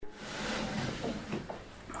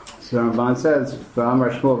So Ramban says,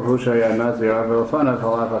 "V'amar Shmuel v'husha ya nazir avilafanav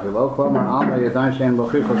halav achilo klamar alma yadayim shein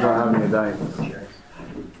bochichos v'ahavim yadayim."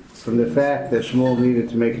 From the fact that Shmuel needed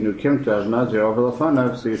to make a new kimta of nazir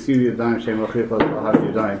avilafanav, so you see yadayim shein bochichos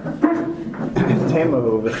v'ahavim yadayim.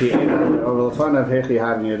 Temahu v'chi eina avilafanav hechi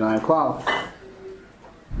havim yadayim klal.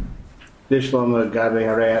 Dishloma gabe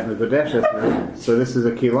harayat mekudeshes. So this is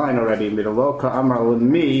a key line already. Midalo ka'amar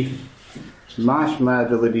l'mi mashma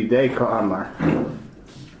d'lididei ka'amar.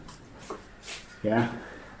 Yeah.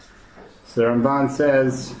 So Ramban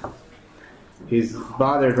says he's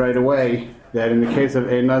bothered right away that in the case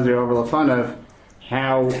of a nazir over lafanav,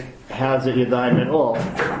 how's it yadayim at all?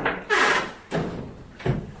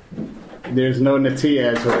 There's no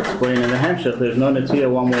natiya, as we'll explain in the Hemshech. There's no natiya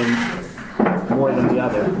one way more than the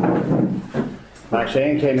other.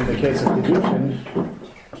 Ma'ashein came in the case of kedushin,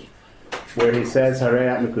 where he says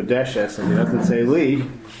harayat mekudeshes, and he doesn't say li.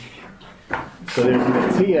 So there's a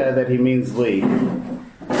natiya that he means li.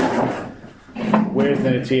 Where's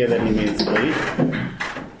the natiya that he means li?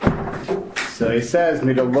 So he says,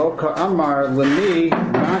 midalo ka'amar l'mi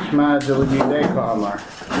mashma d'l'yidei ka'amar.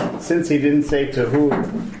 Since he didn't say to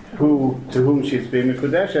whom she's being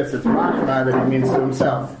mekudeshes, it's mashma that he means to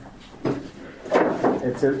himself.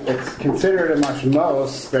 It's considered a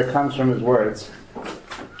mashmos that comes from his words.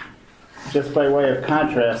 Just by way of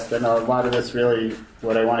contrast, and a lot of this really,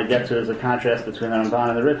 what I want to get to is a contrast between the Ramban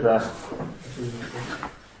and the Ritva.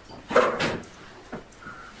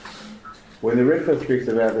 When the Ritva speaks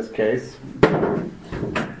about this case,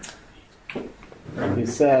 he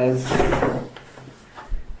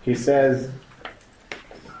says,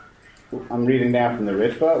 I'm reading now from the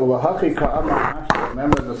Ritva, Ulahachi ka'amar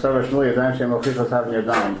remember the Sarah Shmuli Yadayim Shem Ochichos Havim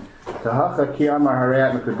Yadayim Tahacha ki amar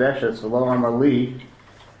harayat mekudeshes v'lo amar li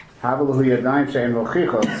Havaluhu Yadayim Shein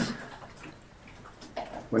Mochichos.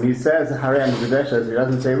 When he says Harayat Mekudeshes, he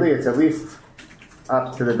doesn't say li. It's at least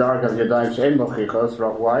up to the dark of Yadayim Shein Mochichos.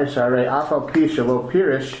 Why? Sharei Afal Pi Shelo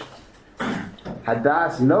Pirish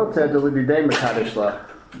Hadas Nota Delibidei Mekadesh La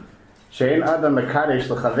Shein Adam Mekadesh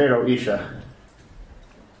LeChavero Isha.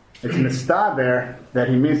 It's mistaber that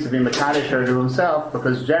he means to be Mekadesh her to himself,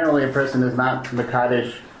 because generally a person is not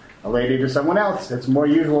Mekadesh a lady to someone else. It's more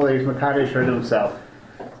usual that he's Mekadesh her to himself.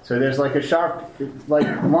 So there's like a sharp, like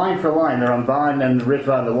line for line, the Ramban and the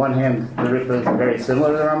Ritva. On the one hand, the Ritva is very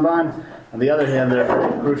similar to the Ramban. On the other hand, there are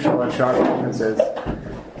very crucial and sharp differences.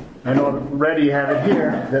 And already you have it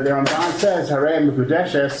here, that the Ramban says, Harei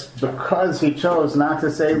Mekudeshes, because he chose not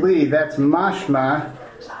to say li, that's mashma,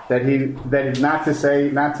 because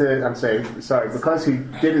he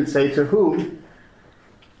didn't say to whom,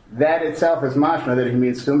 that itself is mashma that he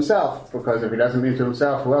means to himself. Because if he doesn't mean to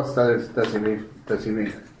himself, who else does he mean to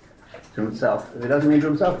himself? If he doesn't mean to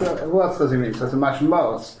himself, who else does he mean? So it's a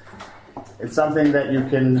mashmos. It's something that you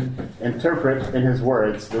can interpret in his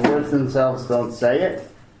words. The words themselves don't say it,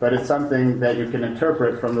 but it's something that you can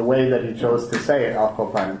interpret from the way that he chose to say it, al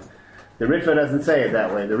kol panim. The Ritva doesn't say it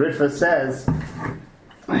that way. The Ritva says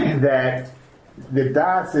that the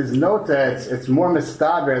das is nota, it's more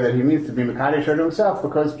mistaber that he means to be Mekadesh or to himself,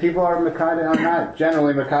 because people are not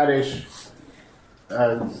generally Mekadesh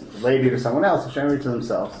lady to someone else, generally to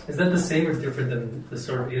themselves. Is that the same or different than the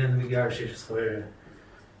sort of Inan Megar Sheshes Chavero?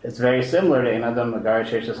 It's very similar to Inadam Megar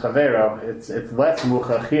Sheshes Chavero. It's less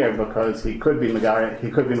muchach here because he could be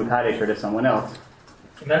Mekadesh or to someone else.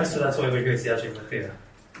 And that's why we agree with Yashiv Mechira.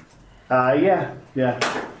 Yeah.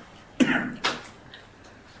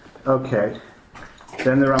 Okay.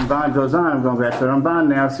 Then the Ramban goes on. I'm going back to the Ramban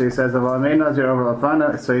now. So he says,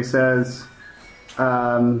 so he says,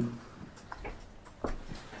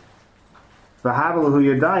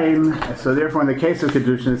 so therefore in the case of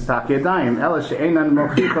Kedushin it's Tak Yadayim. Ela she'enan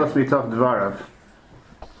mochichos mitoch dvarav.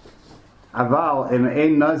 Aval in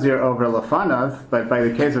ein nazir over lafanav, but by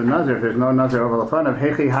the case of nazir, if there's no nazir over lafanav,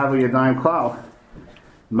 hechi havu yadayim klal.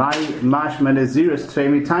 My mashma naziris tvei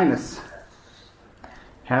mitinus.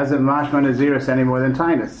 Hasn't mashma naziris any more than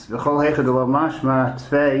tinus. V'chol hechad lo mashma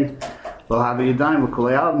tvei lo havu yadayim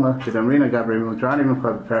v'kulei alma kedamrina gabri mudrani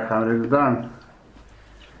v'chol percham v'darm.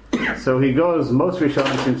 So he goes, most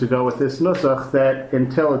Rishonim seem to go with this nusach, that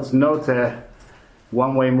until it's nota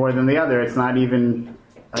one way more than the other, it's not even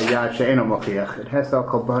a yad she'eno mochiach. It has to al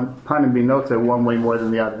kol panim be nota one way more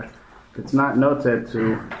than the other. If it's not nota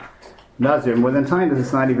to nazir more than tinus,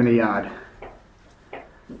 it's not even a yad.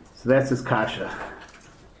 So that's his kasha.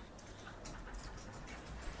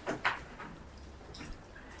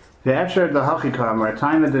 The Efshar Dahachikam, or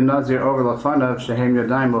time of the nazir over lafanav shehem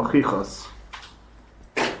yadayim mochichos.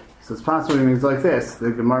 So it's possible it means like this.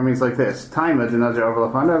 The Gemara means like this. Taima the nazir over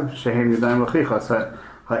lafanav shehem yadayim mochichos.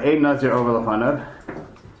 Ha'ein nazir over lafanav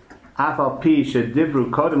Afal pi shedibru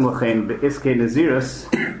kodem l'chein be'iskei nazirus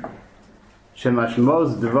shemashmos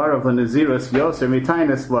devarav l'nazirus yoser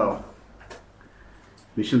mitainis lo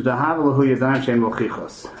mishum dahav yadayim shein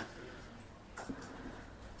mochichos.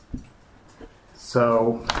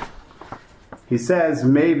 So he says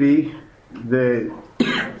maybe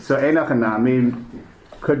Einach Hanami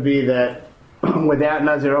could be that without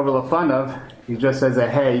Nazir over Lefanav, he just says that,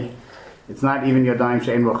 hey, it's not even Yadayim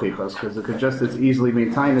She'en Mochichos, because it could just as easily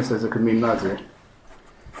mean Tainus as it could mean Nazir.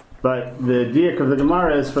 But the diak of the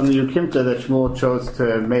Gemara is from the Yukimta that Shmuel chose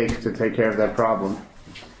to make to take care of that problem.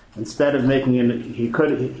 Instead of making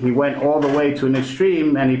he went all the way to an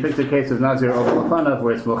extreme and he picked a case of Nazir over Lefanav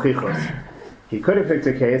where it's Mochichos. He could have picked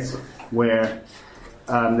a case where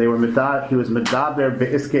he was medaber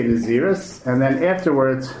be'iskei nazirus, and then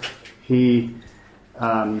afterwards he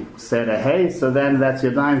said hey. So then that's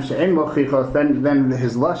yadayim she'en mochichos. Then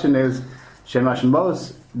his lashon is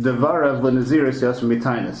shemashmos devarav l'nazirus yos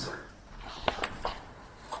mitainis.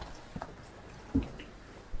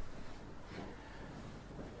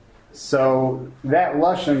 So that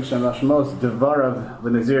lashon shemashmos devarav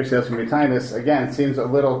l'nazirus yos mitainis again seems a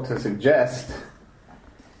little to suggest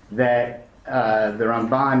that the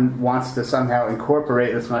Ramban wants to somehow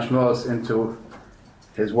incorporate this mashmos into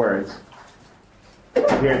his words.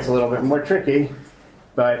 Here it's a little bit more tricky,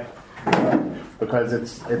 but because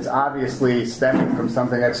it's obviously stemming from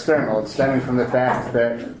something external. It's stemming from the fact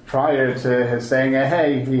that prior to his saying a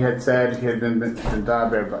hey, he had said he had been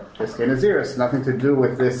daber, but this Nazirus, nothing to do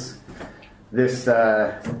with this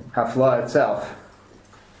hafla itself.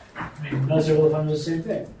 I mean, Nazir will have the same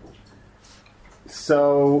thing.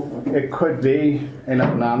 So it could be in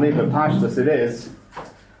Nami, but Pashtus it is,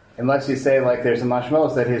 unless you say like there's a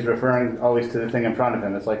mashmos that he's referring always to the thing in front of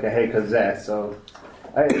him. It's like a hey kazeh. So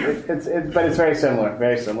but it's very similar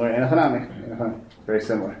in Nami, very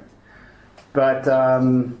similar. But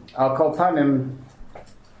I'll call panim,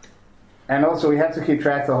 and also we have to keep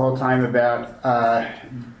track the whole time about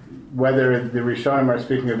whether the Rishonim are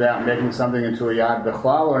speaking about making something into a yad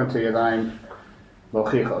bechlal or into yadayim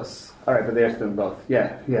mochichos. All right, but they're still both.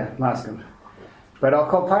 Yeah, maskim. But I'll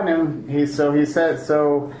call panim. He says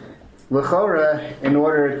l'chora, in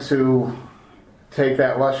order to take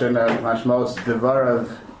that lashon of mashmos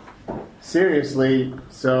devarav seriously,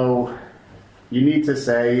 so you need to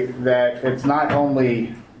say that it's not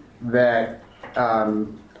only that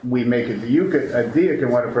we make a diuk in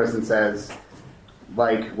what a person says,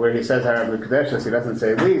 like where he says Harav L'Kadeshus, he doesn't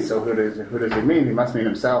say li, so who does he mean? He must mean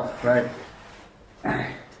himself, right?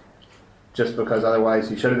 Just because otherwise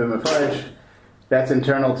he should have been mefarish. That's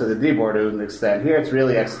internal to the dibor to an extent. Here it's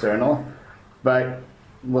really external, but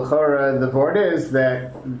l'chora, the word is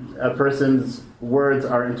that a person's words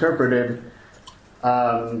are interpreted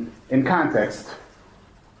in context,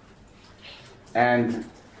 and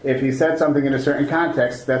if he said something in a certain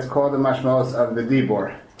context, that's called the mashmos of the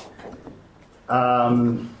dibor.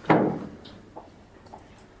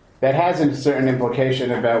 That has a certain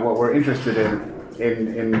implication about what we're interested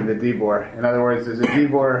in the dibor. In other words, is a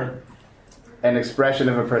dibor an expression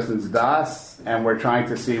of a person's das, and we're trying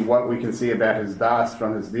to see what we can see about his das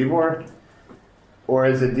from his dibor? Or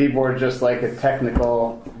is a dibor just like a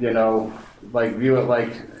technical, like view it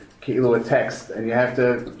like a text, and you have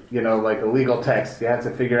to, like a legal text, you have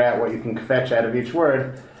to figure out what you can fetch out of each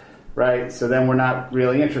word, right? So then we're not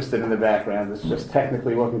really interested in the background. It's just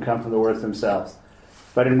technically what can come from the words themselves.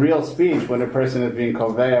 But in real speech, when a person is being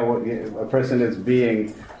koveya, a person is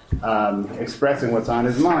being expressing what's on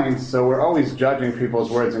his mind, so we're always judging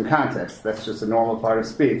people's words in context. That's just a normal part of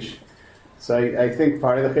speech. So I think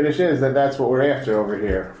part of the Kiddush is that that's what we're after over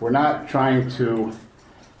here. We're not trying to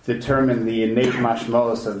determine the innate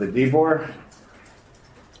mashmos of the dibor,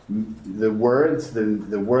 the words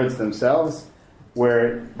themselves.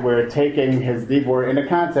 We're taking his dibor in a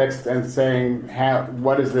context and saying,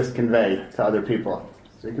 what does this convey to other people?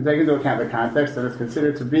 So you can take into account the context, and it's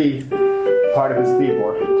considered to be part of his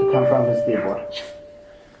dibor, to come from his dibor.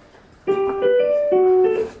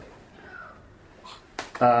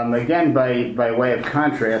 Again, by way of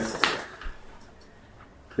contrast,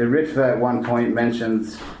 the Ritva at one point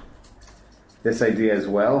mentions this idea as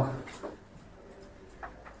well,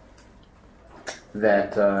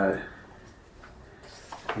 that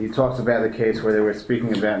he talks about the case where they were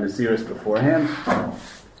speaking about Nasiris beforehand.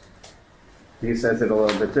 He says it a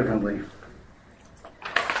little bit differently.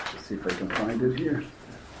 Let's see if I can find it here.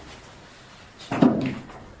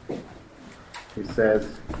 He says,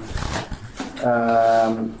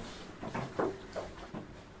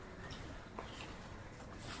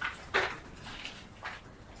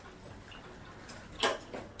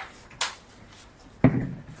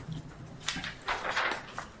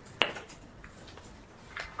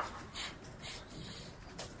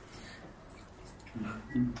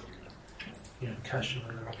 question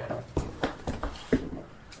on that.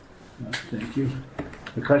 Thank you.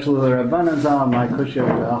 The question of the Rabbanan Zal, my Kushya,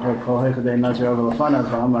 the Achor Kol Hechadei Nazir over Lafanav,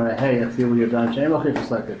 V'amar Hey, Afilu Yadam Shemochi,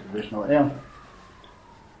 just like a traditional ale.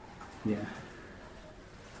 Yeah.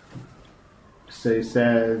 So he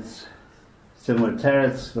says, similar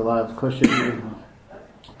teretz, V'lav Kushya.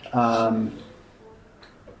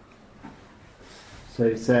 So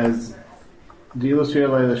he says, the illustrate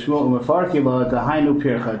the Shmuel umefarki lo the hainu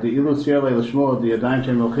pircha. The illustrate the Shmuel the yadayim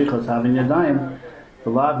shem mochichos having yadayim. The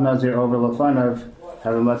lav nazir over lafanav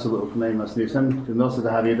have a matzah l'ukmei masnisim. The nosa to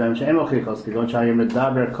have yadayim shem mochichos. The gon shayim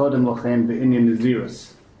medaber kodem lochem be'inyan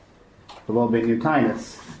nazirus. Below be'inyan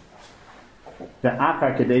tainus. The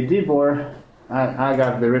achar kedei dibor.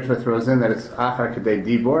 Agav the Ritva throws in that it's achar kedei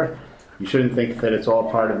dibor. You shouldn't think that it's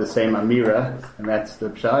all part of the same amira, and that's the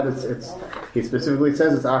pshat. He specifically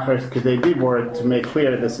says it's achar kedei dibor to make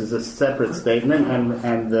clear that this is a separate statement,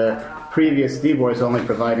 and the previous dibor is only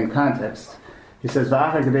providing context. He says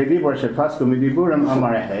v'achar kedei dibor shepasku midiburim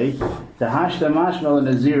amar hey dehashta mashmal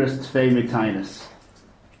naziris tfei mitainus.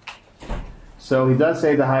 So he does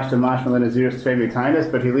say dehashta mashmal naziris tfei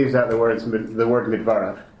mitainus, but he leaves out the word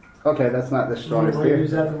midvarav. Okay, that's not the strongest here.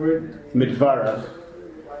 Use that the word Midvarav.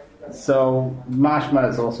 So mashma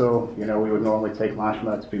is also, we would normally take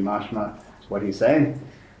mashma to be mashma, what he's saying,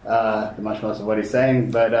 the mashma of what he's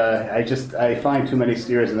saying, but I find too many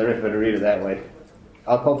steers in the Ritva to read it that way.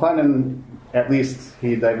 Al Kolpanim, at least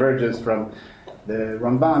he diverges from the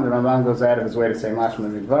Ramban. The Ramban goes out of his way to say mashma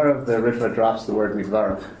midvarav. The Ritva drops the word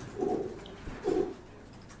midvarav.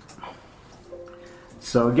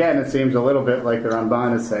 So again, it seems a little bit like the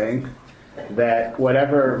Ramban is saying that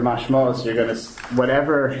whatever mashmos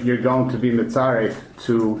whatever you're going to be mitzaref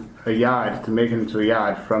to a yad, to make it into a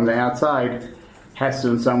yad from the outside, has to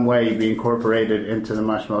in some way be incorporated into the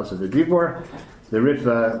mashmos of the dibur. The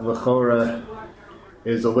Ritva l'chora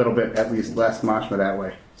is a little bit, at least, less mashma that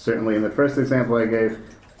way. Certainly in the first example I gave,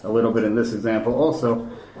 a little bit in this example also,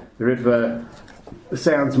 the Ritva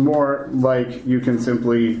sounds more like you can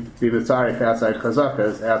simply be mitzaref outside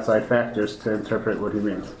chazakas, outside factors, to interpret what he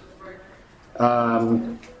means.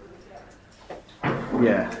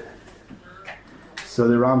 So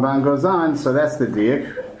the Ramban goes on, so that's the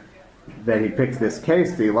diak, that he picked this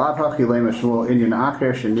case, the lav hachilei mashmul inyan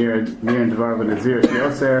acher shenir dvar v'nazir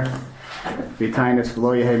yoser v'tainus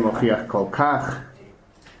v'lo yehei mochiach kol kach.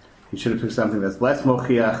 He should have picked something that's less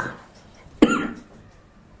mochiach.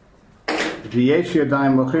 V'yesh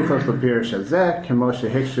yadayim mochichos l'pirish hazeh kemo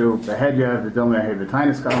shehikshu behedya v'dom yehei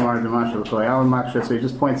v'tainus kamar d'mashu l'kol yalam maksha. So he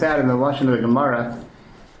just points out in the lashon of the Gemara,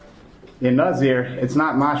 in Nazir, it's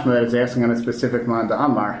not mashma that it's asking on a specific man to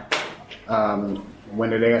Amar.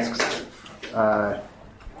 When it asks,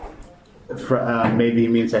 maybe he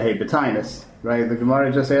means a hey b'tainus, right? The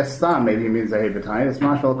Gemara just asks stam, maybe he means a hey b'tainus.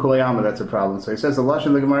 Mashma l'kulayama, that's a problem. So he says the lashon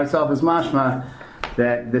of the Gemara itself is mashma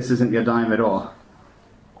that this isn't yadayim at all.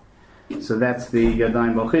 So that's the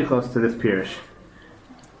yadayim mochichos to this pirish.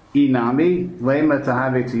 Inami lema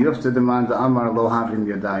tahave to yufta demand the Amar lo havim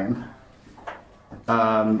yadayim.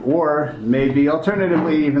 Or maybe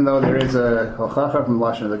alternatively, even though there is a hochacha from the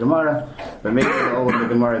lashon of the Gemara, but maybe all of the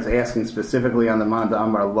Gemara is asking specifically on the man da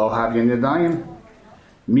amar lo havyin yadayim,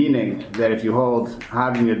 meaning that if you hold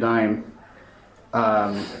havyin yadayim,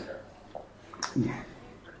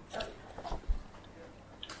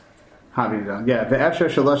 havyin yadayim, the efshar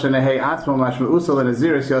shaloshan ehei atzmo mashma usal and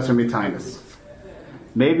aziris yoser mitainus.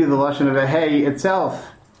 Maybe the lashon of ehei itself.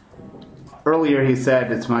 Earlier he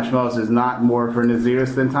said its mashmos is not more for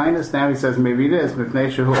Naziris than Tainus. Now he says maybe it is. Mipnei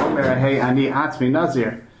shehu omer ahei ani atzmi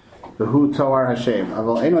Nazir, v'hu toar Hashem.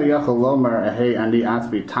 Aval eno yachol lomer ahei ani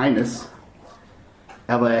atzmi Tainus,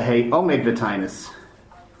 ela ahei omed v'Tainus.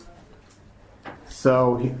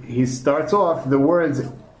 So he starts off the words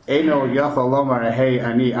eno yachol lomer ahei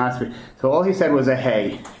ani atzmi. So all he said was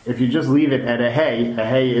ahei. If you just leave it at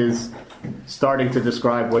ahei is starting to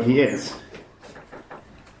describe what he is.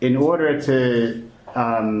 In order to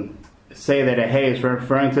say that a hey is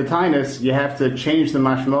referring to Tainus, you have to change the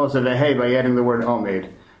mashmos of a hey by adding the word omed.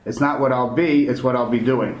 It's not what I'll be, it's what I'll be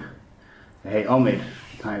doing. Hey, omed,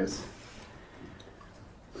 Tainus.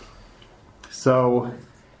 So,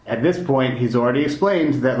 at this point, he's already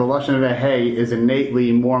explained that the lashon of a hey is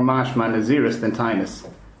innately more mashma naziris than Tainus.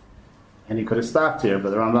 And he could have stopped here, but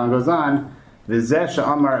the Ramban goes on, V'zeh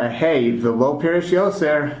she'amar a hey, v'lo pirish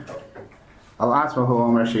yoser, Al Asma Hu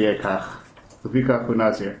Omer Sheyekach, Levikach Hu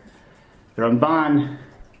Nazir. The Ramban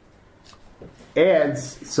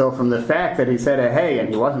adds, so from the fact that he said a hey and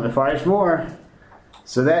he wasn't mefarish more,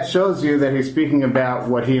 so that shows you that he's speaking about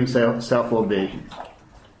what he himself will be.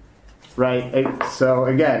 Right. So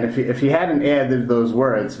again, if he hadn't added those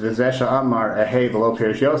words, Vizesha Amar Ahei below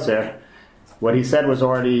Pirish Yoser, what he said was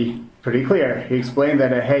already pretty clear. He explained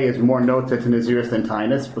that Ahei is more noted to Naziris than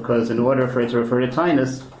Tinus, because in order for it to refer to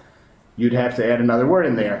Tinus, you'd have to add another word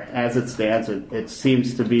in there. As it stands, it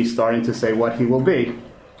seems to be starting to say what he will be.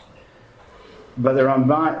 But the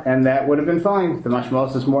Ramban, and that would have been fine. The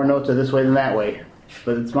Mashmos is more noted this way than that way.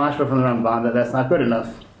 But it's mashma from the Ramban that that's not good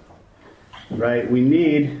enough. Right?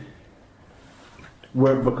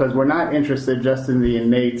 Because we're not interested just in the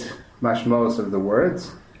innate mashmos of the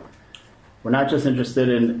words. We're not just interested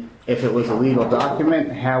in, if it was a legal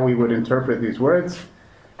document, how we would interpret these words.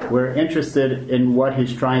 We're interested in what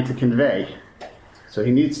he's trying to convey. So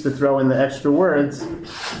he needs to throw in the extra words.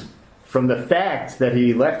 From the fact that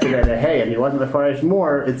he left it at a hey and he wasn't the farish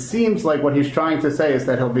more, it seems like what he's trying to say is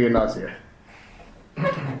that he'll be a Nazir.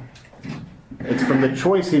 It's from the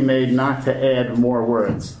choice he made not to add more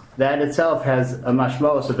words. That itself has a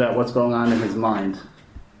mashmos about what's going on in his mind.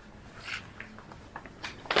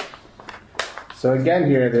 So again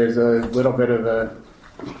here, there's a little bit of a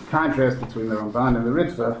contrast between the Ramban and the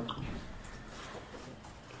Ritva.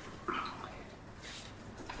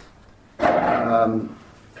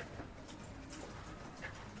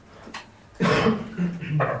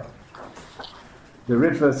 The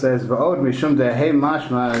Ritva says, "Va'od mishum dehei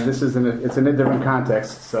mashma." This is it's in a different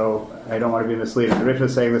context, so I don't want to be misleading. The Ritva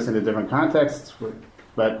is saying this in a different context,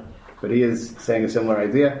 but he is saying a similar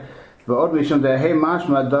idea. Va'od mishum dehei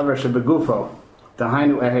mashma davar shebegufo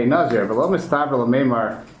dahainu ehei nazir v'lo mistaver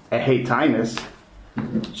l'meimar ehei tainus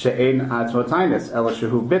she'ein atzmo tainus ela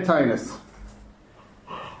shehu bit tainus.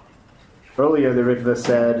 Earlier, the Ritva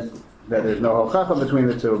said that there's no hochacha between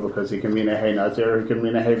the two because he can mean ehei nazir or he can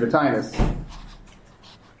mean ehei b'tainus.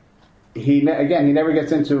 He never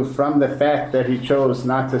gets into from the fact that he chose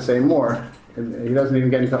not to say more. He doesn't even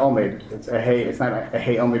get into omed. It's not a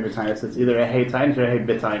hey omed b'tainus. It's either a hey tainus or a hey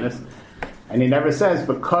b'tainus. And he never says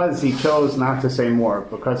because he chose not to say more,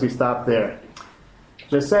 because he stopped there.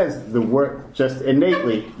 Just says the word, just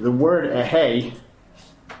innately, the word a hey,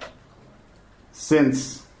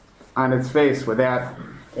 since on its face without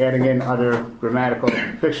adding in other grammatical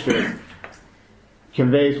fixtures,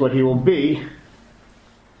 conveys what he will be.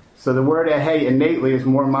 So the word ehei innately is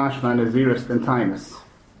more mashma naziris than tainus.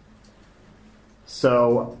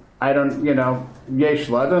 So I don't, yesh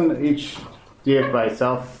ladon, each diet by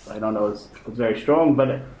itself, I don't know, it's very strong,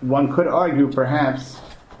 but one could argue perhaps,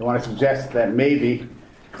 I want to suggest that maybe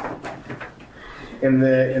in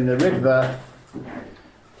the Ritva,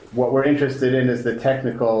 what we're interested in is the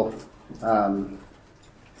technical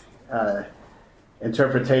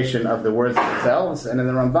interpretation of the words themselves, and in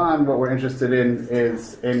the Ramban, what we're interested in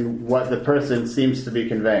is in what the person seems to be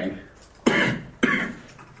conveying.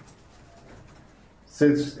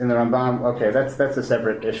 Since in the Ramban, okay, that's a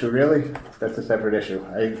separate issue, really. That's a separate issue.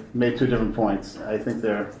 I made two different points. I think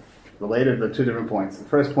they're related, but two different points. The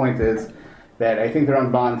first point is that I think the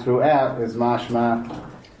Ramban throughout is mashma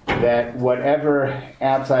that whatever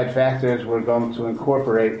outside factors we're going to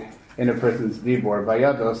incorporate in a person's dibor,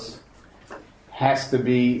 bayados, it has to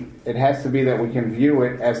be that we can view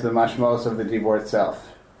it as the mashmos of the dibor itself.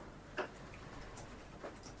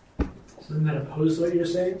 Isn't that opposed to what you're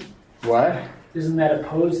saying? What? Isn't that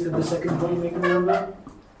opposed to the second point you're making the Ramban?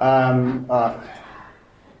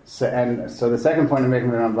 So the second point I'm making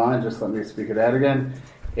the Ramban, just let me speak of that again,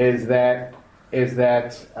 is that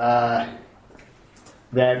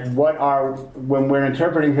when we're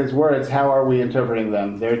interpreting his words, how are we interpreting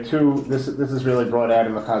them? There are two. This is really brought out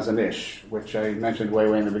in the Chazon Ish, which I mentioned way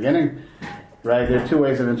in the beginning. Right? There are two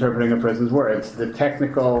ways of interpreting a person's words: the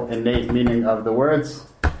technical, innate meaning of the words,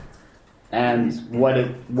 and what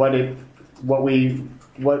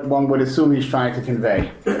one would assume he's trying to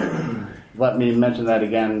convey. Let me mention that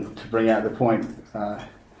again to bring out the point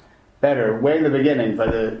better. Way in the beginning, by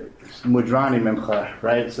the Mudrani Mimcha,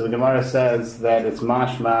 right? So the Gemara says that it's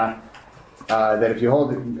mashma, that if you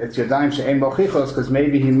hold it's Yadayim she'ein mochichos, because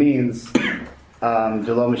maybe he means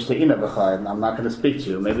Delo mishteina b'cha, I'm not going to speak to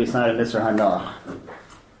you. Maybe it's not an Isser Hanoach.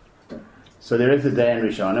 So there is a day in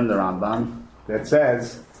Rishonim, the Rambam, that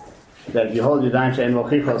says that if you hold Yadayim she'ein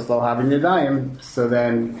mochichos lo havin Yadayim, so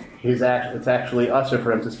then it's actually usher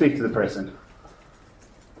for him to speak to the person.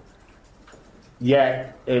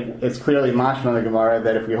 Yet, it's clearly mashma in the Gemara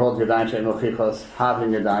that if we hold Yadayim she'ein mochichos havin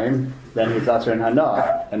Yadayim, then he's usher in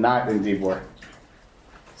Hanoah and not in Dibur.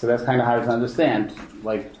 So that's kind of hard to understand.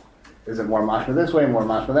 Like, is it more mashma this way, more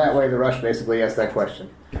mashma that way? The Rush basically asked that question.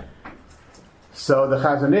 So the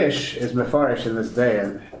Chazon Ish is mefarish in this day,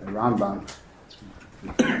 and the Rambam,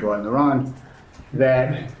 going the Ron,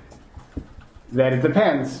 that it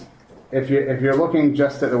depends. if you're looking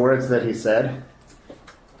just at the words that he said,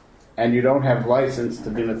 and you don't have license to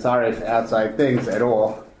be mitzaref outside things at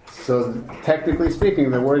all, so technically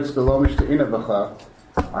speaking, the words "V'lo mishte'ina b'cha"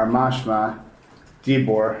 are mashma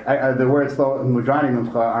dibor. The words "Lo mudranim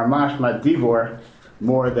b'cha" are mashma dibor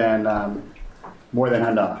more than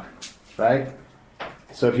hana, right?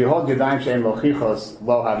 So if you hold yadayim she'en mochichos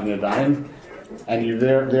lo having yadayim, and you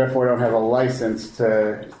therefore don't have a license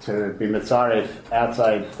to be mitzaref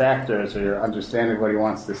outside factors, or you're understanding what he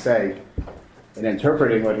wants to say and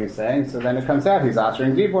interpreting what he's saying, so then it comes out he's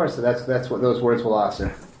answering dibor, so that's what those words will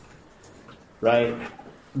answer, right?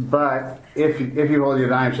 But if you hold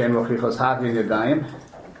yadayim she'en mochichos having yadayim,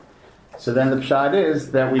 so then the pshat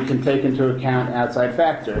is that we can take into account outside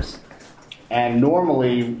factors, and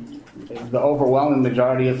normally the overwhelming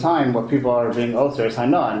majority of time what people are being oser is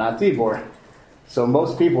hana, not dibor. So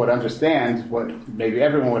most people would understand, maybe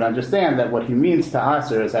everyone would understand, that what he means to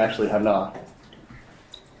aser is actually hana.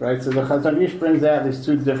 Right? So the Chazon Ish brings out these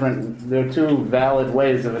there are two valid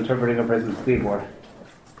ways of interpreting a person's dibor.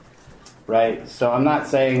 Right? So I'm not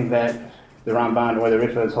saying that the Ramban or the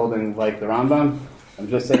Ritva is holding like the Rambam. I'm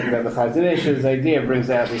just saying that the Chazon Ish's idea brings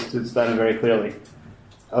out these two tzaddim very clearly.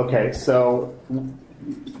 Okay, so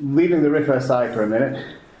leaving the Ritva aside for a minute,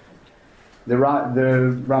 the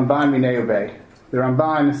Ramban Minei Ubei. The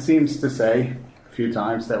Ramban seems to say a few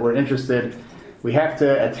times that we have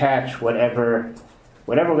to attach whatever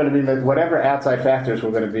outside factors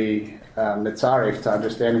we're going to be mitzaref to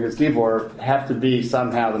understanding his dibor have to be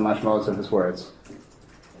somehow the mashmos of his words.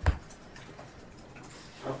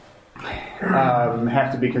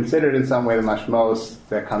 Have to be considered in some way the mashmos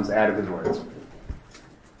that comes out of his words.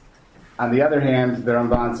 On the other hand, the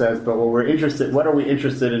Ramban says, but what are we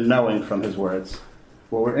interested in knowing from his words?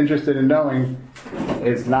 What we're interested in knowing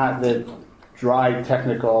is not the dry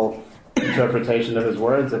technical interpretation of his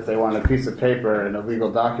words. If they want a piece of paper and a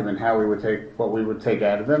legal document, what we would take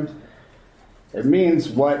out of them. It means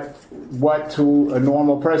what to a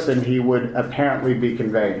normal person he would apparently be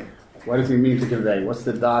conveying. What does he mean to convey? What's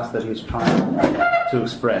the das that he's trying to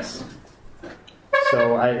express?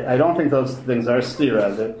 So I don't think those things are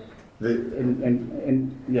stira.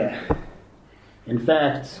 In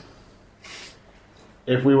fact,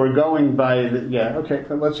 if we were going by okay,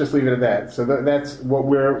 let's just leave it at that. So that's what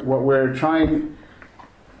we're trying.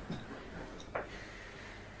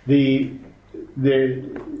 The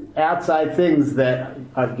outside things that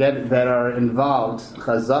are involved,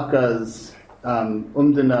 chazakas,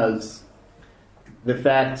 umdinas, the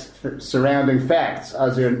facts surrounding facts,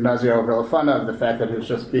 Azir Nazir Overlafana, the fact that he was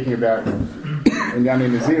just speaking about in Yami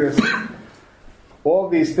Naziris. All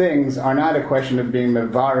these things are not a question of being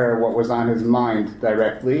mevarer what was on his mind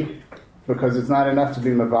directly, because it's not enough to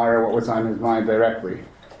be mevarer what was on his mind directly.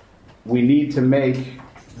 We need to make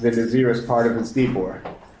the Naziris part of his dibor.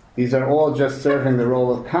 These are all just serving the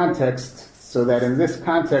role of context, so that in this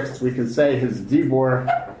context we can say his dibor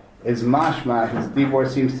is mashma, his dibor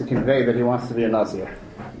seems to convey that he wants to be a Nazir.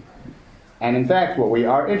 And in fact, what we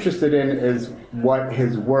are interested in is what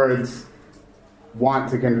his words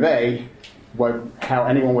want to convey, how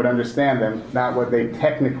anyone would understand them, not what they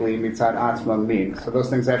technically mitzad atzma mean. So those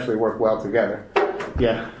things actually work well together.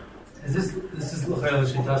 Yeah. This is l'chayil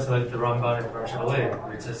shitas like the Ramban in Parshat Alei,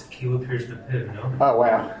 where it says kilu appears the piv, no? Oh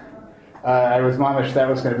wow. I was mamish that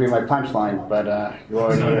was going to be my punchline, but you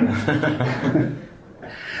already.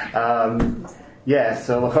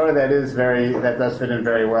 So l'chayil that does fit in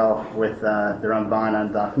very well with the Ramban on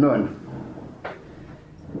Daf Nun,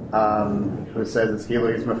 who says it's kilu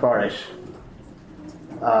is mefarish.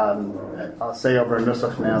 I'll say over a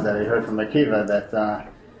nusach now that I heard from Akiva that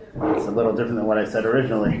it's a little different than what I said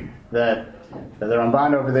originally. That the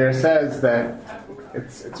Ramban over there says that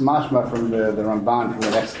it's mashma from the Ramban from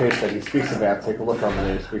the next case that he speaks about. Take a look over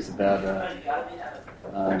there. He speaks about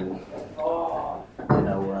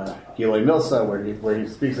Giloi Milsa, where he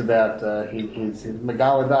speaks about he's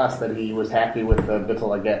Megaladas that he was happy with the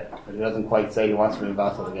Bittul Aget, but he doesn't quite say he wants to be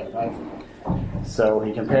Bittul Aget, right? So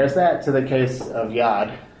he compares that to the case of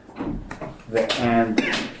Yad, and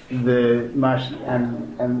the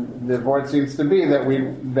word seems to be that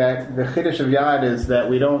the chiddush of Yad is that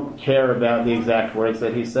we don't care about the exact words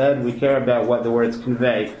that he said. We care about what the words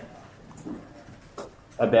convey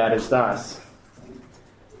about his das.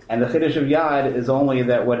 And the chiddush of Yad is only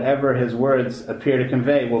that whatever his words appear to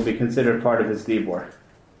convey will be considered part of his dibor.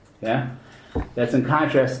 Yeah, that's in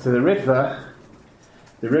contrast to the Ritva.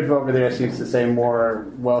 The Ritva over there seems to say more.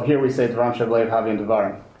 Well, here we say Dvarim Shavlev Havi and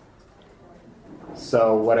Devarim.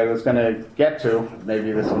 So what I was going to get to,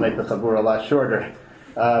 maybe this will make the chabur a lot shorter.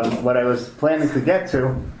 What I was planning to get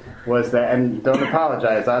to was that, and don't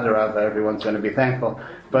apologize, Adarav, everyone's going to be thankful.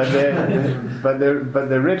 But the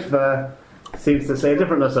Ritva seems to say a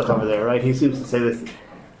different nusach over there, right? He seems to say this.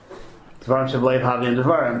 Dvarim Shavlev Havim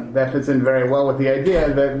Dvarim. That fits in very well with the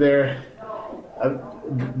idea that the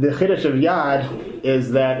Chiddush of Yad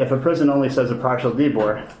is that if a person only says a partial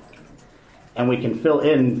dibor, and we can fill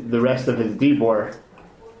in the rest of his dibor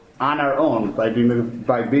on our own by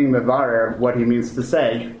being mevarer what he means to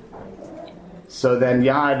say, so then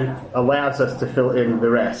Yad allows us to fill in the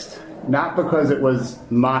rest. Not because it was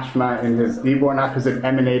mashma in his dibor, not because it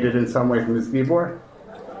emanated in some way from his dibor,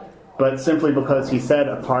 but simply because he said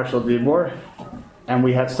a partial dibor, and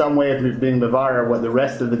we have some way of being mevarer what the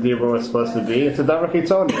rest of the dibor was supposed to be. It's a davar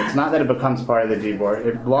chitzoni. It's not that it becomes part of the dibor.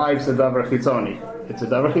 It lives a davar chitzoni. It's a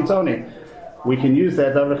davar chitzoni. We can use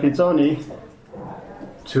that davar chitzoni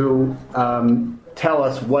to tell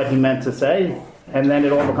us what he meant to say, and then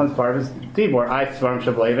it all becomes part of his dibor. I Dvarim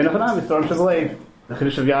Shavlev, and Echanami Dvarim Shavlev. The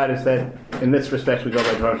Chiddush of Yad is that in this respect we go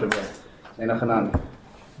by Dvarim Shavlev in Echanami.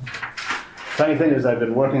 Funny thing is, I've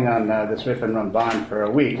been working on this Rif and Ramban for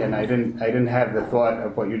a week, and I didn't have the thought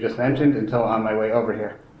of what you just mentioned until on my way over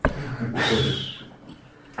here.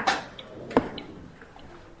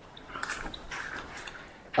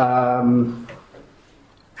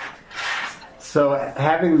 So,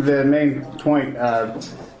 having the main point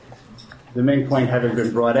having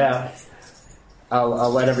been brought out,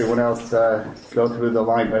 I'll let everyone else go through the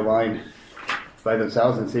line by line by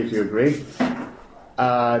themselves and see if you agree.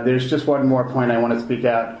 There's just one more point I want to speak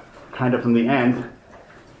out, kind of from the end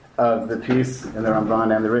of the piece in the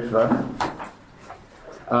Ramban and the Ritva.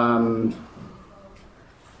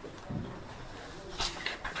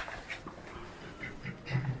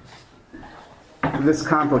 This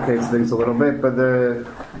complicates things a little bit, but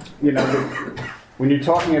when you're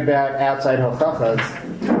talking about outside hochachas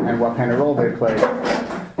and what kind of role they play,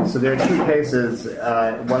 so there are two cases,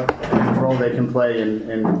 what role they can play in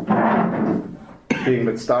being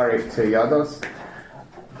mitzdarek to yados.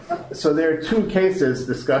 So there are two cases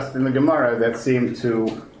discussed in the Gemara that seem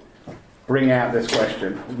to bring out this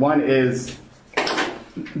question. One is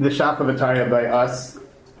the Shachavataya by us,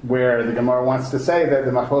 where the Gemara wants to say that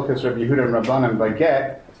the machlokas Rabbi Yehuda and Rabbanan by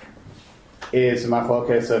get is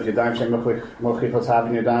machlokas of yadayim shem mochichos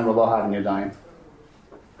havin yadayim or lo havin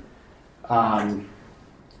yadayim.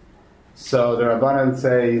 So the Rabbanan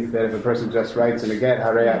say that if a person just writes in a get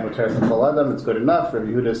harayat muteres l'chol adam, it's good enough. Rabbi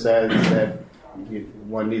Yehuda says that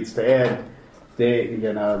one needs to add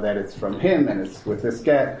that it's from him and it's with this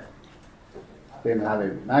get. Get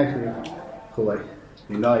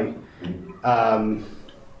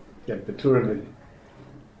Baturim,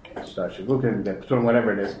 get Baturim,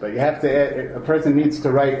 whatever it is. But you have to, a person needs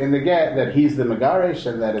to write in the get that he's the Megarish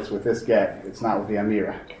and that it's with this get, it's not with the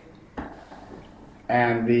Amira.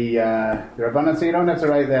 And the Rabbanan say you don't have to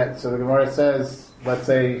write that. So the Gemara says, let's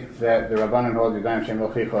say that the Rabbanan holds Yadayim Shem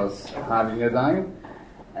Lochichos Havin Yadayim,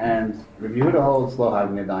 and Rabbi Yehuda holds Lo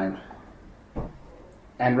Havin Yadayim.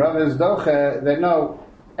 And Rav is Doche that no,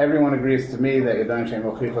 everyone agrees to me that Yadayim Shem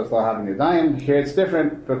Mochichos Lo Havin Yadayim. Here it's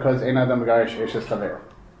different because Ein Adam Megarish Eishes Chaver.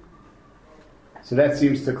 So that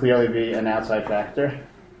seems to clearly be an outside factor.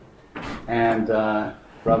 And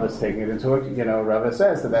Rav is taking it into it. Rav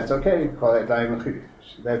says that that's okay. Call it Yadayim Mochichos.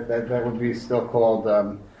 That would be still called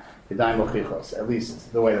Yadayim Mochichos. At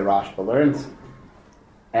least the way the Rashba learns,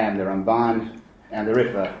 and the Ramban and the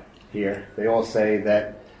Ritva here, they all say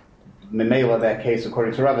that Memela, that case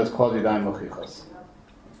according to Rav, is called Yadayim Mochichos.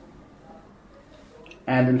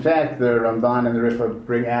 And in fact, the Ramban and the Ritva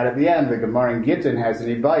bring out at the end, the Gemara in Gittin has an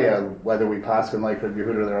ibaya, whether we pass him like Rabbi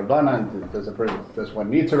Yehuda or the Rabbanan, does one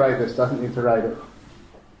need to write this, doesn't need to write it.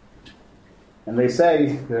 And they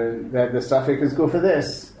say that the suffix is good for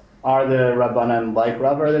this. Are the Rabbanan like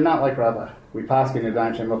Rabba or they're not like Rabba? We pass in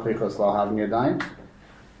Yadayim Shem Mochichos Lo Havin Yadayim.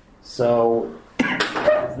 So,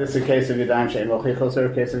 is this a case of Yadayim Shem Mochichos or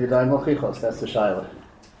a case of Yadayim Mochichos? That's the Shaila.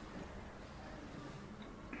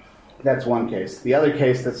 That's one case. The other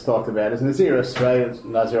case that's talked about is Nazirus, right?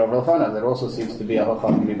 Nazir over Elchana. That also seems to be a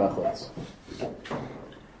Hocham Mibachutz.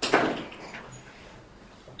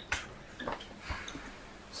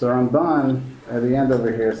 So Ramban, at the end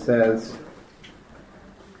over here, says,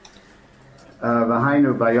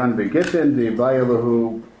 V'hainu bayon begittin, the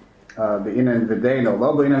bayalahu be'inan v'dein o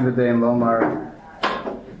lo be'inan v'dein lomar,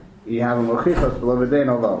 yihavu mochichos below v'dein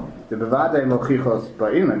o lo. The bevadei mochichos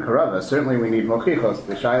ba'inan karava. Certainly we need mochichos.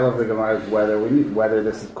 The shaila of the Gemara is whether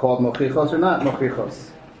this is called mochichos or not mochichos.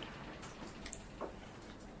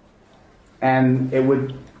 And it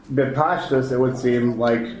would, bepashtus, it would seem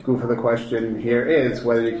like goof of the question here is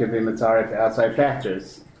whether you can be mitzarek to outside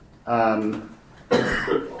factors.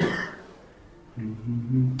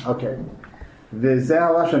 Okay. V'zeh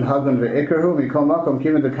halashon hagun ve'ikerhu v'kol makom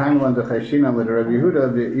kiven dekaimelan dechayshina l'Reb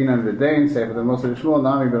Yehuda v'inan v'dein sefer the Moshe Shmuel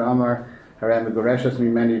nami b'amar haram v'goreshes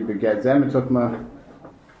mimeni beget zem etukma.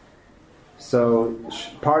 So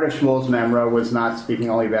part of Shmuel's memra was not speaking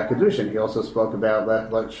only about kedushin. He also spoke about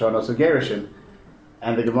shonos u'gerushin,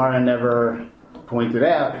 and the Gemara never pointed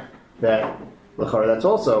out that l'chara that's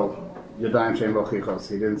also yadayim shein bochichos.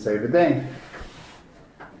 He didn't say v'dein.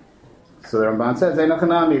 So the Ramban says,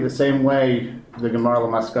 Einochanami, the same way the Gemara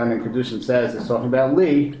L'Maskan in Kedushin says, it's talking about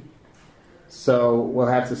Li. So we'll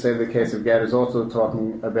have to say the case of Gad is also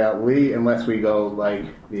talking about Li, unless we go like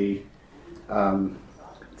the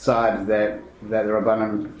side that the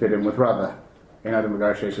Rabbanan fit in with Rava. In other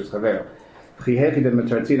Megar Sheshus Chavero. Chihechi de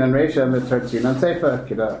Metartinan Reisha, Metartinan Seifa,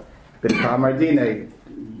 Kida, Bin Kamar Dine,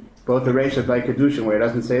 both the Reisha by Kedushin where it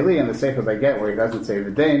doesn't say Li, and the Seifa by Get where it doesn't say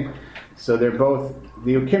V'dain. So they're both,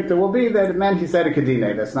 the Ukimta will be that it meant he said a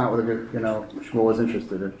Kadine. That's not what Shmuel was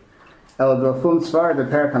interested in. El Bafum Svar, the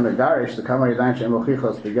Parakam Megarish, the Kamar Yadayim Shem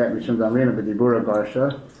Mochichos, Beget Mishum Damrina, B'dibura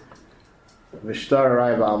Garsha, V'shtar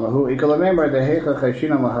Arai Ba'almahu, Ikalamemar, the Heicha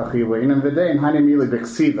Chayshina Mahachi, V'inam V'dein, Hanim Ili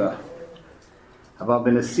B'ksiva. Aval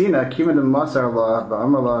B'nesina, Kimadam Masar La,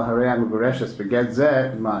 Ba'amala Harayat Megureshes, Beget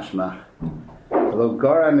Zeh, Mashma. Lo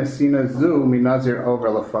Gara Nesina Zu, Minazir Over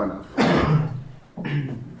Lafanav.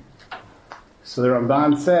 So the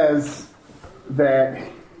Ramban says that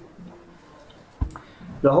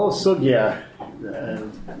the whole sugya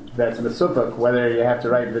that's in the sufuk, whether you have to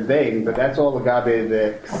write the dain, but that's all the gabe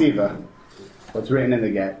the ksiva, what's written in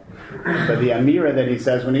the get. But the amira that he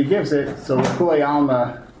says when he gives it, so kulei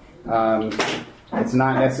alma, it's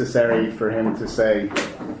not necessary for him to say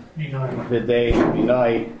the dain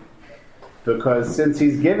minai, because since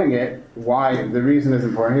he's giving it, why the reason is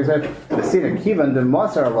important. He said the sina kivan de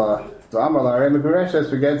masar la. That's what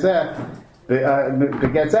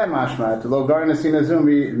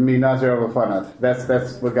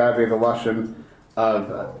Gabi the lashon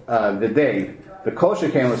of the day. The kosher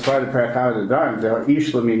came was part of the parakah of the dharm. The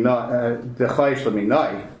chayish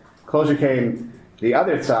leminai. Kosher came the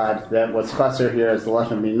other side that was chaser here as the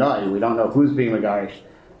lashon minai. We don't know who's being megarish.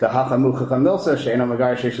 The hachamu chachamilsa she'eno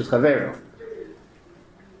megarish yeshus chavero.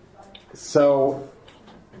 So,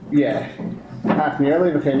 yeah.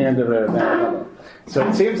 So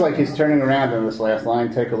it seems like he's turning around in this last line.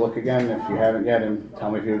 Take a look again if you haven't yet and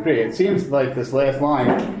tell me if you agree. It seems like this last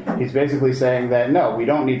line, he's basically saying that no, we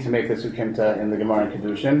don't need to make this ukimta in the Gemara and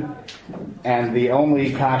Kedushin. And the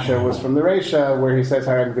only kasha was from the Reisha where he says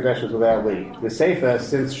Harad Kodesh was without Li. The Seifa,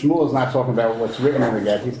 since Shmuel is not talking about what's written in the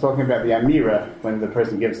get, he's talking about the Amira when the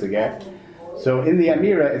person gives the get. So in the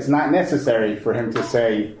Amira, it's not necessary for him to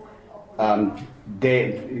say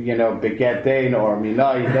beget dain or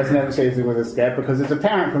minai. He doesn't have to say anything with his get because it's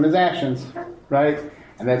apparent from his actions, right?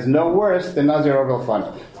 And that's no worse than Nazir Orgel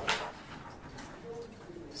Fanav.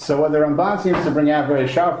 So what the Ramban seems to bring out very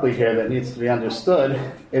sharply here that needs to be understood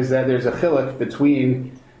is that there's a chiluk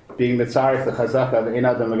between being mitzarif the chazaka of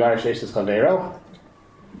Einad Megarish Eshes Chavero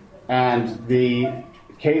and the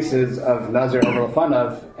cases of Nazir Orgel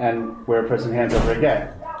Fanav and where a person hands over a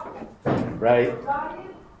get, right?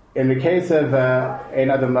 In the case of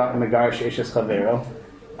Einad Megarish Eshes Chavero,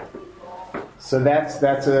 so that's a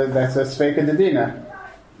Sveika Dedina.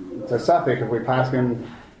 It's a suffix if we pass him.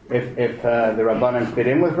 If the Rabbanan fit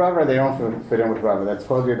in with Rava, they don't fit in with Rava. That's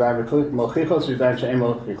called Yadayim Mochichos, Yadayim She'em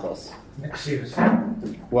Mochichos.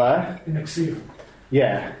 What? In Ksiv.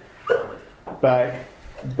 Yeah. But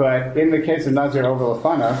in the case of Nazir over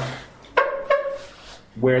Lafana,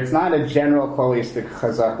 where it's not a general holistic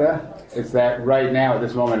chazaka, it's that right now at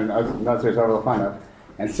this moment Nazir is over Lafana.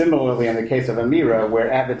 And similarly in the case of Amira,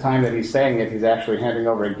 where at the time that he's saying it, he's actually handing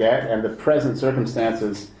over a get, and the present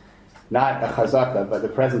circumstances, not a chazaka, but the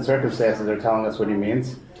present circumstances are telling us what he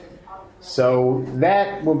means. So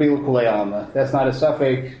that will be l'kulei alma. That's not a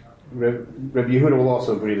suffix. Rabbi Yehuda will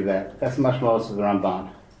also agree to that. That's much most of the Ramban.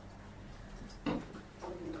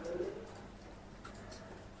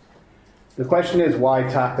 The question is why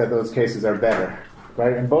taka those cases are better,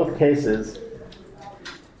 right? In both cases,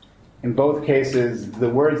 the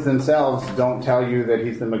words themselves don't tell you that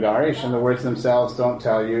he's the Megarish, and the words themselves don't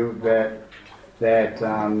tell you that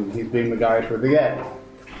he's being Megarish with the get.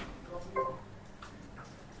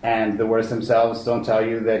 And the words themselves don't tell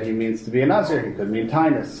you that he means to be a Nazir. He could mean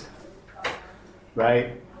Tainus.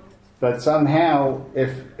 Right? But somehow,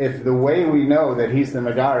 if the way we know that he's the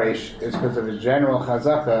Megarish is because of his general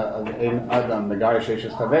chazaka of Ein Adam, Megarish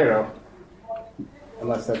Eshes Chavero,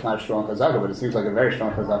 unless that's not a strong chazaka, but it seems like a very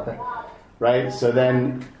strong chazaka, right? So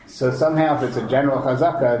somehow if it's a general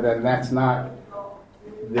chazaka, then that's not,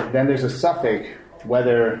 then there's a suffix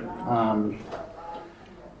whether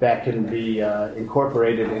that can be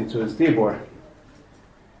incorporated into his dibur,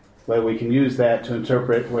 whether we can use that to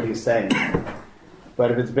interpret what he's saying.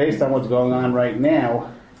 But if it's based on what's going on right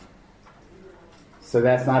now, so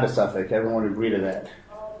that's not a suffix. Everyone would agree to that.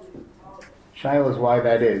 Shaila is why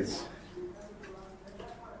that is.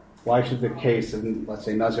 Why should the case of, let's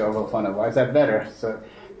say, Nazir over Lefanav, why is that better? So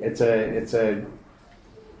it's a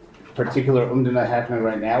particular umdana happening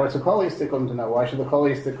right now. It's a holistic umdana. Why should the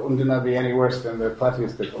holistic umdana be any worse than the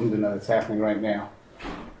platistic umdana that's happening right now?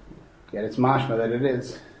 Yet it's mashma that it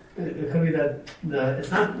is. It could be that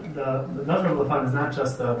it's not the Nazir of Lefanav is not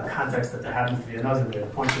just the context that there happens to be a Nazir there.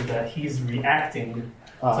 The point is that he's reacting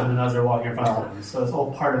to the Nazir walking in front of him. So it's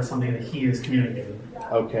all part of something that he is communicating.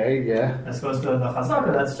 Okay, yeah. As opposed to the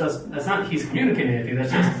chazaka, that's not he's communicating anything.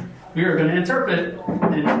 That's just we are going to interpret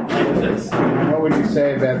in light of this. What would you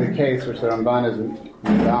say about the case which the Ramban is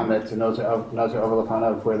medamet to Nazir over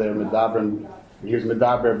Lefanav, where they're medabrim, use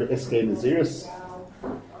medaber b'iskei naziris?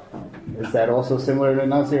 Is that also similar to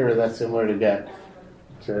Nazir, or is that similar to get?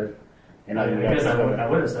 I guess I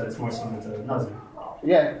would have said it's more similar to Nazir.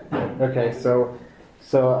 Yeah. Okay. So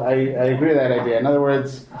I agree with that idea. In other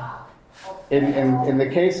words, in the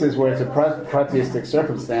cases where it's a pratistic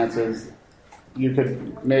circumstances, you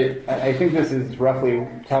could make. I think this is roughly.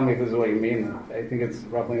 Tell me if this is what you mean. I think it's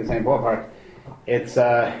roughly in the same ballpark. It's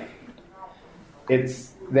that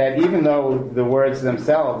even though the words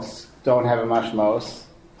themselves don't have a mashmos,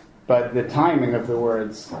 but the timing of the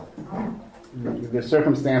words, the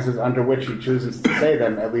circumstances under which he chooses to say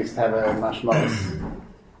them, at least have a mashmos.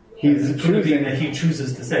 He's choosing that he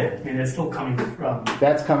chooses to say it. I mean, it's still coming from.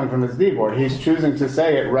 That's coming from his dibur. He's choosing to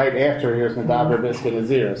say it right after here's medaber b'iskin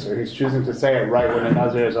naziris, or he's choosing to say it right when the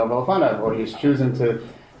nazir is over lefanav, or he's choosing to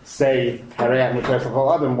say harayat mitzvah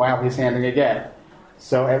chol adam while he's handing a get.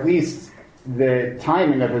 So at least the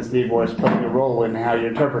timing of his dibur is playing a role in how you're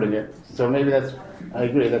interpreting it. So maybe I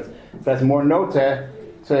agree. That's more nota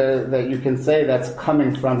to that you can say that's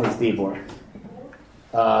coming from his dibur.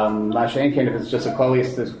 Masha'enken, if it's just a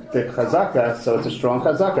kolis the chazaka, so it's a strong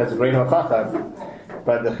chazaka, it's a great hochacha.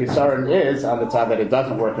 But the chisaron is on the top that it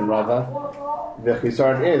doesn't work in Rava. The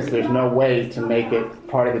chisaron is there's no way to make it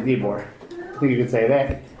part of the dibur. I think you could say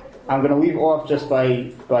that. I'm going to leave off just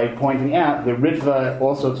by pointing out the Ritva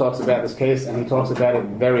also talks about this case, and he talks about it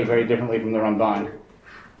very, very differently from the Ramban.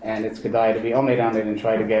 And it's kedai to be omed on it and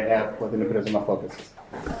try to get at what the Nikudas and Machlokas is.